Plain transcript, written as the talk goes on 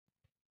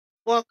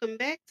Welcome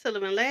back to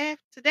Live and Laugh.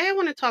 Today I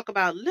want to talk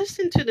about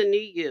listen to the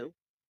new you.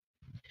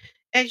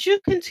 As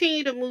you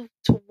continue to move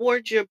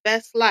towards your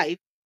best life,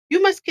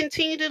 you must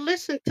continue to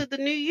listen to the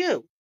new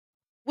you,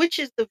 which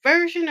is the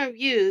version of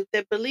you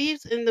that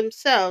believes in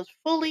themselves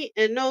fully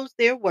and knows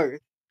their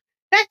worth.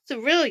 That's the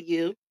real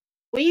you.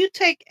 When you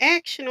take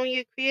action on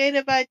your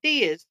creative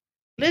ideas,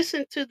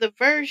 listen to the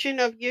version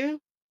of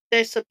you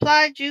that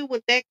supplied you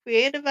with that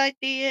creative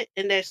idea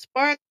and that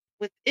sparked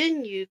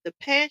within you the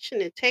passion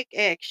to take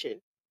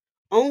action.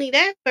 Only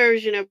that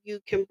version of you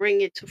can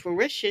bring it to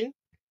fruition.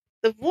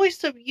 The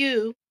voice of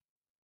you,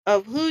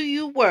 of who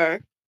you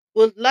were,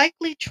 will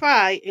likely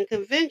try and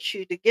convince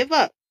you to give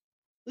up.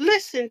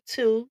 Listen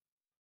to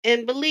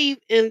and believe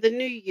in the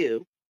new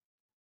you.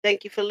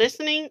 Thank you for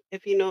listening.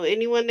 If you know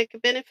anyone that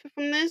could benefit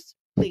from this,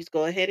 please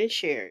go ahead and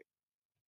share it.